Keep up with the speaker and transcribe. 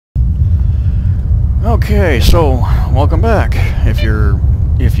Okay, so welcome back. If you're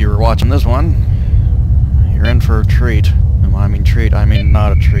watching this one, you're in for a treat. And when I mean treat, I mean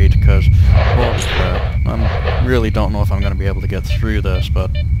not a treat, because holy crap, I really don't know if I'm going to be able to get through this,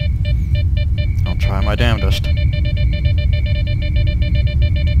 but I'll try my damnedest.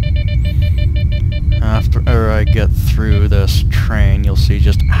 After I get through this train, you'll see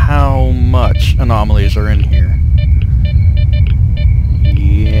just how much anomalies are in here.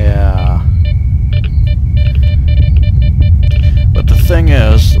 Yeah. But the thing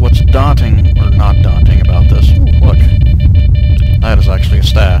is, what's daunting, or not daunting about this... Ooh, look. That is actually a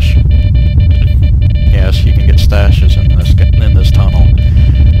stash. Yes, you can get stashes in this tunnel.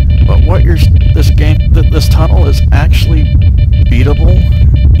 But what this tunnel is actually beatable.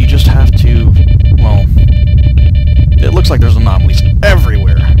 You just have to, well... It looks like there's anomalies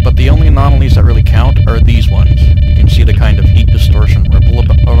everywhere, but the only anomalies that really count are these ones. You can see the kind of heat distortion ripple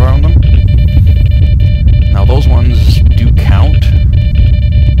around them. Now those ones do count,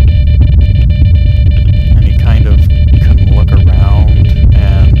 and you kind of can look around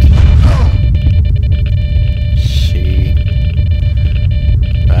and see.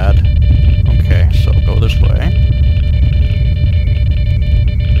 Bad. Okay, so go this way.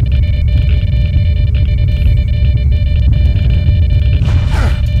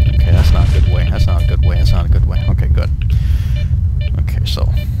 Okay, that's not a good way. That's not a good way. That's not a good way. Okay, good. Okay, so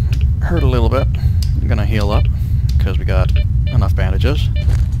hurt a little bit. I'm gonna heal up, because we got enough bandages.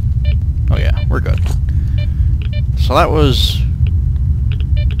 Oh yeah, we're good. So that was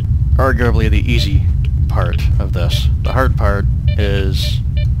arguably the easy part of this. The hard part is,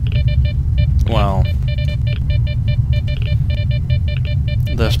 well,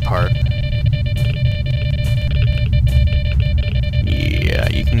 this part. Yeah,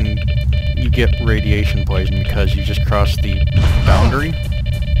 you get radiation poison because you just crossed the boundary.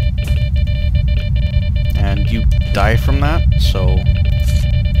 And you die from that, so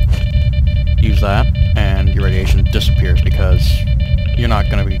use that, and your radiation disappears because you're not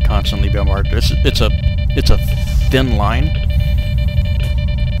going to be constantly bombarded. It's a thin line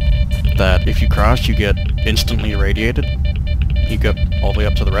that if you cross, you get instantly irradiated. You get all the way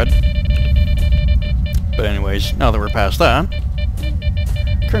up to the red. But anyways, now that we're past that,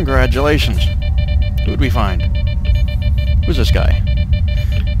 congratulations. Who'd we find? Who's this guy?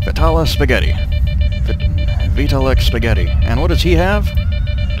 Vitalik Spaghetti. And what does he have?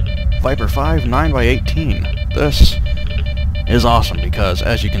 Viper 5 9x18. This is awesome because,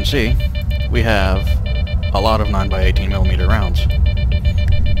 as you can see, we have a lot of 9x18mm rounds.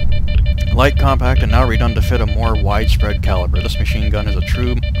 Light, compact, and now redone to fit a more widespread caliber. This machine gun is a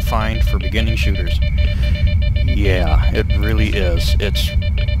true find for beginning shooters. Yeah, it really is. It's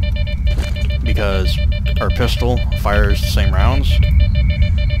because our pistol fires the same rounds,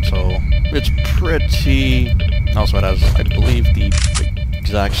 so it's pretty... Also, it has, I believe, the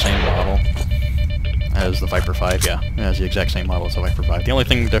exact same model as the Viper 5. Yeah, it has the exact same model as the Viper 5. The only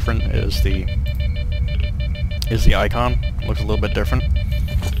thing different is the icon. It looks a little bit different.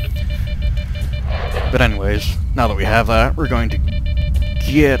 But anyways, now that we have that, we're going to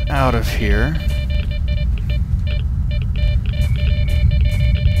get out of here.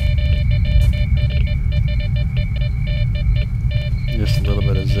 Just a little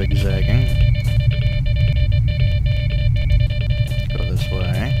bit of zigzagging. Go this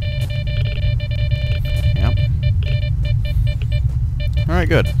way. Yep. Alright,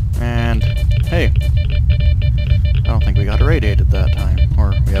 good. And, hey, I don't think we got irradiated that time,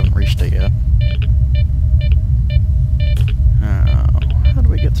 or we haven't reached it yet. How do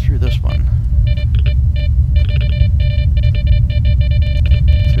we get through this one?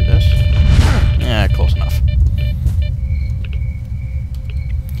 Through this? Yeah, close enough.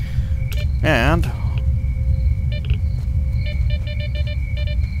 And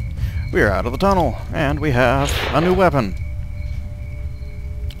we are out of the tunnel, and we have a new weapon.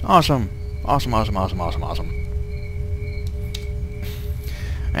 Awesome. Awesome, awesome, awesome, awesome, awesome.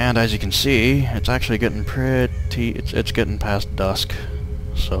 And as you can see, it's actually getting pretty... It's getting past dusk,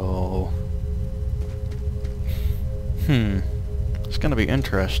 so... It's gonna be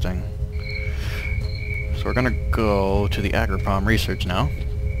interesting. So we're gonna go to the Agroprom Research now,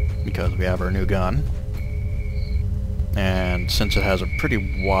 because we have our new gun. And since it has a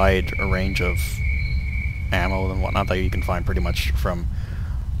pretty wide range of ammo and whatnot that you can find pretty much from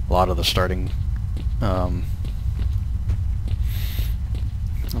a lot of the starting... a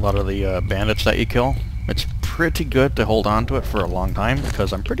lot of the bandits that you kill, it's pretty good to hold on to it for a long time,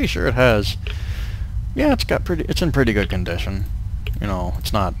 because I'm pretty sure it has... Yeah, it's in pretty good condition. You know,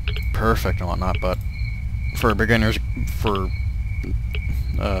 it's not perfect and whatnot, but for beginners, for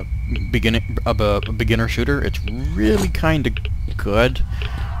beginner shooter, it's really kind of good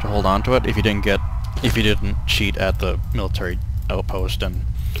to hold on to it if you didn't cheat at the military outpost and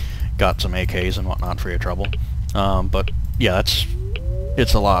got some AKs and whatnot for your trouble. But yeah,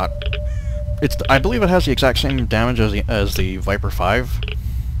 it's a lot. I believe it has the exact same damage as the Viper 5.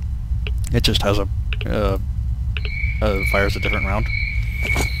 It just has fires a different round.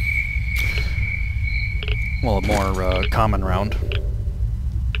 Well, a more common round.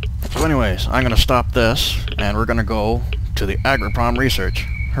 So anyways, I'm going to stop this, and we're going to go to the Agroprom Research.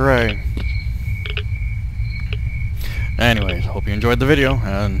 Hooray! Anyways, I hope you enjoyed the video,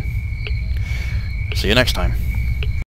 and see you next time.